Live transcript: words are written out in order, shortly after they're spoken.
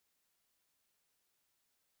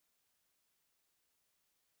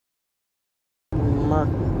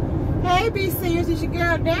Hey, BCers, it's your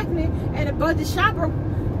girl Daphne and the budget shopper.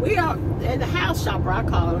 We are, and the house shopper, I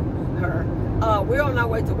call her. We're on our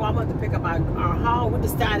way to Walmart to pick up our haul. We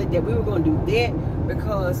decided that we were going to do that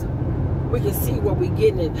because we can see what we're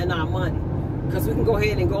getting in our money. Because we can go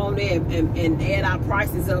ahead and go on there and add our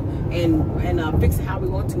prices up and fix it how we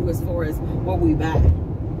want to as far as what we buy.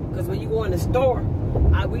 Because when you go in the store,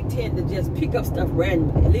 we tend to just pick up stuff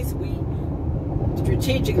randomly. At least we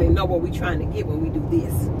strategically know what we're trying to get when we do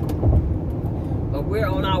this. But we're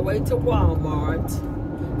on our way to Walmart.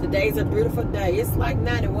 Today's a beautiful day. It's like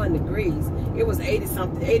 91 degrees. It was 80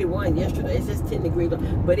 something, 81 yesterday. It's just 10 degrees,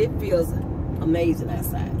 but it feels amazing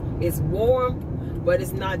outside. It's warm, but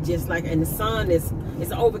it's not just like, and the sun is,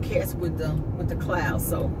 it's overcast with the clouds,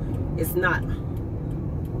 so it's not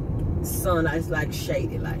sun. It's like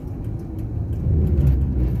shady, like.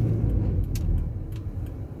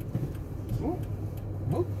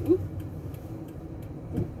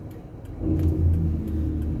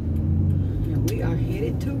 And we are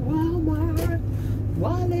headed to Walmart.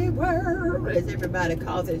 Wally World, as everybody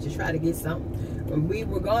calls it, to try to get something. We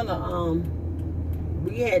were gonna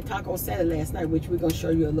we had taco salad last night, which we're gonna show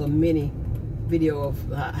you a little mini video of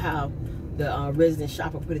how the resident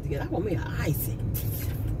shopper put it together. I want me an icy.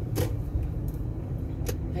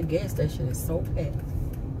 That gas station is so packed.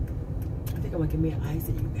 I think I'm gonna give me an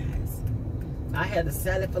icy, you guys. I had the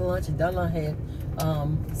salad for lunch, and Donna had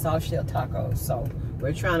soft shell tacos. So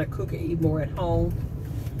we're trying to cook and eat more at home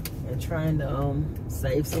and trying to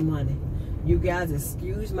save some money. You guys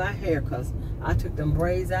excuse my hair because I took them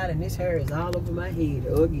braids out and this hair is all over my head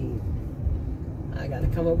again. I got to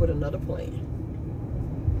come up with another plan.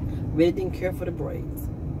 Really didn't care for the braids.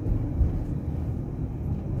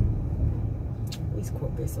 These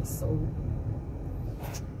Corvettes are so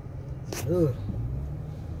ugh.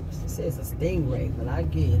 It says a stingray, but I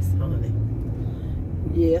guess, honey.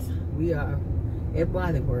 Yes, we are at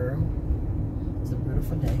Wally World. It's a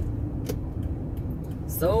beautiful day.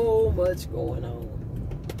 So much going on.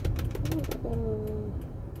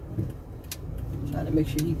 Trying to make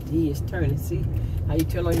sure he is turning. See how you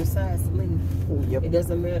turn on your side, Selena? Oh, yep. It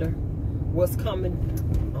doesn't matter what's coming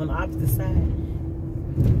on the opposite side.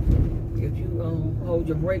 If you hold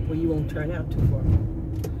your brake where you won't turn out too far.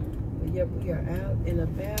 But yep, we are out and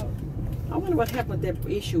about. I wonder what happened with that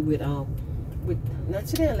issue with now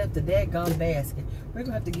today I left the daggone basket. We're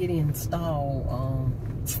gonna have to get it installed.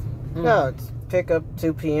 No, it's pick up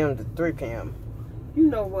 2 p.m. to 3 p.m. You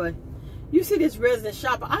know what? You see this resident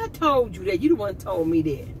shopper? I told you that. You the one told me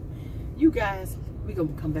that. You guys, we're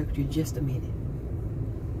gonna come back with you in just a minute.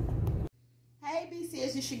 Hey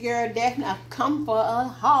BCS, it's your girl Daphne. I've come for a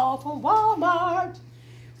haul from Walmart.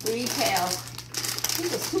 We have, I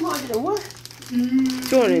think it's 200 and what?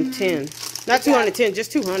 210. Not 210,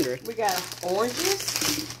 just 200. We got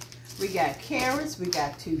oranges. We got carrots. We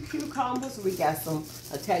got 2 cucumbers. We got some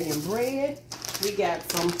Italian bread. We got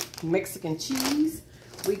some Mexican cheese.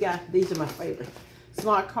 We got, these are my favorite,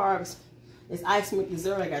 Smart Carbs. It's ice milk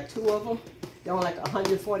dessert. I got 2 of them. They're only like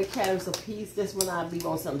 140 calories a piece. This one I'll be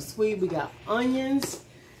on something sweet. We got onions,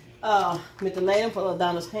 mentholatum for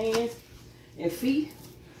Donna's hands and feet.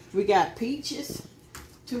 We got peaches,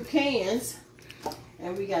 2 cans.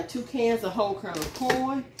 And we got 2 cans of whole kernel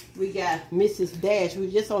corn. We got Mrs. Dash. We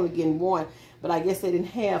just only getting 1, but I guess they didn't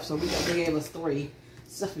have, so they gave us 3.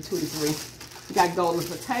 Stuff between 3. We got golden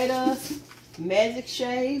potatoes, Magic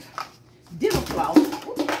Shave, dinner flour.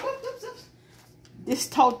 This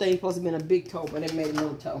toe thing supposed to be a big toe, but it made a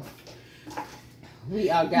little toe. We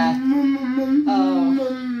got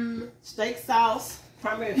steak sauce,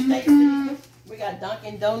 primary steak seasoning. We got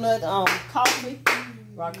Dunkin' Donut coffee.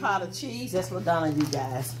 Ricotta cheese, that's what Donna you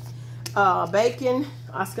guys. Bacon,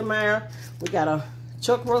 Oscar Mayer. We got a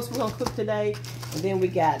chuck roast we're gonna cook today, and then we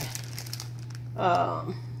got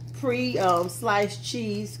pre-sliced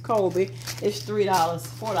cheese Colby. It's $3,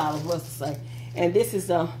 $4. What's to say? And this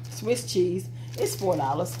is Swiss cheese. It's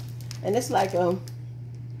 $4, and it's like and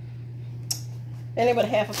about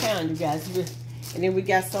half a pound, you guys. And then we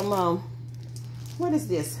got some what is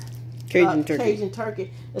this? Cajun turkey. Cajun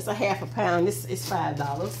turkey. It's a half a pound. This is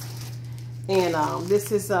 $5. And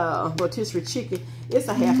this is rotisserie chicken. It's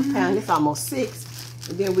a half a pound. It's almost $6.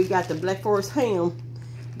 And then we got the Black Forest ham.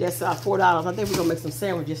 That's $4. I think we're gonna make some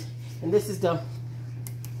sandwiches. And this is the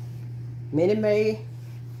Minute Maid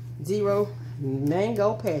Zero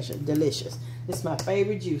Mango Passion. Delicious. This is my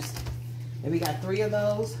favorite juice. And we got 3 of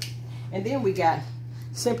those. And then we got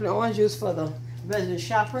Simply Orange Juice for the resident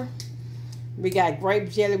shopper. We got grape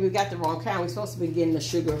jelly. We got the wrong kind. We're supposed to be getting the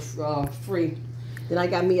sugar free. Then I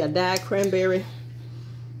got me a dyed cranberry,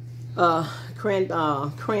 cran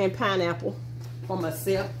pineapple for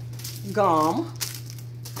myself. Gum.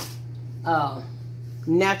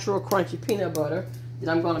 Natural crunchy peanut butter that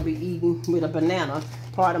I'm going to be eating with a banana.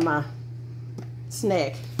 Part of my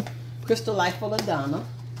snack. Crystal Light for LaDonna.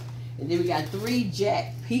 And then we got 3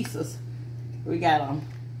 Jack pieces. We got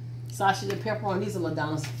sausage and pepperoni. These are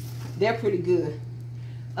LaDonna's. They're pretty good.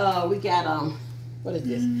 We got what is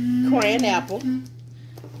this? Cran apple.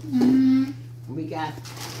 We got,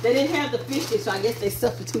 they didn't have the 50, so I guess they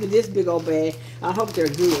substituted this big old bag. I hope they're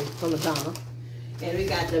good for LaDonna. And we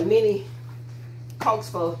got the mini Cokes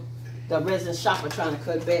for the resident shopper trying to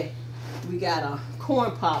cut back. We got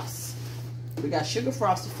corn pops. We got sugar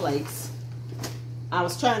frosted flakes. I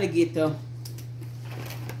was trying to get the,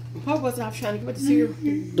 what was I was trying to get with the cereal?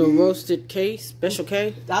 The roasted K, special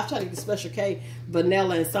K. I was trying to get the special K,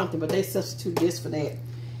 vanilla and something, but they substitute this for that.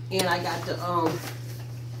 And I got the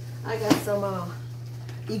I got some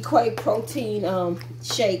Equate protein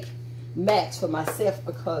shake max for myself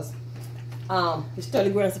because it's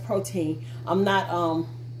 30 grams of protein. I'm not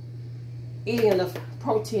eating enough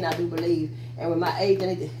protein, I do believe, and with my age I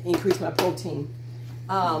need to increase my protein.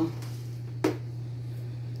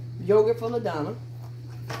 Yogurt for LaDonna.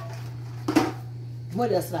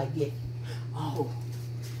 What else did I get? Oh,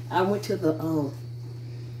 I went to the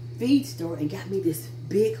feed store and got me this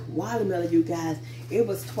big watermelon, you guys. It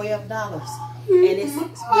was $12, and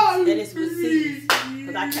it's with seeds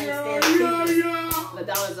because I can't stand seeds.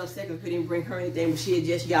 LaDonna's upset because we didn't bring her anything, but she had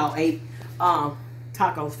just y'all ate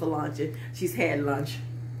tacos for lunch, and she's had lunch.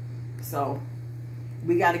 So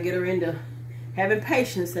we got to get her into having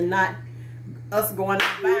patience and not us going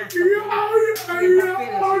out buying something.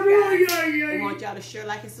 We want y'all to share,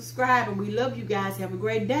 like, and subscribe, and we love you guys. Have a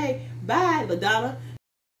great day. Bye, LaDonna.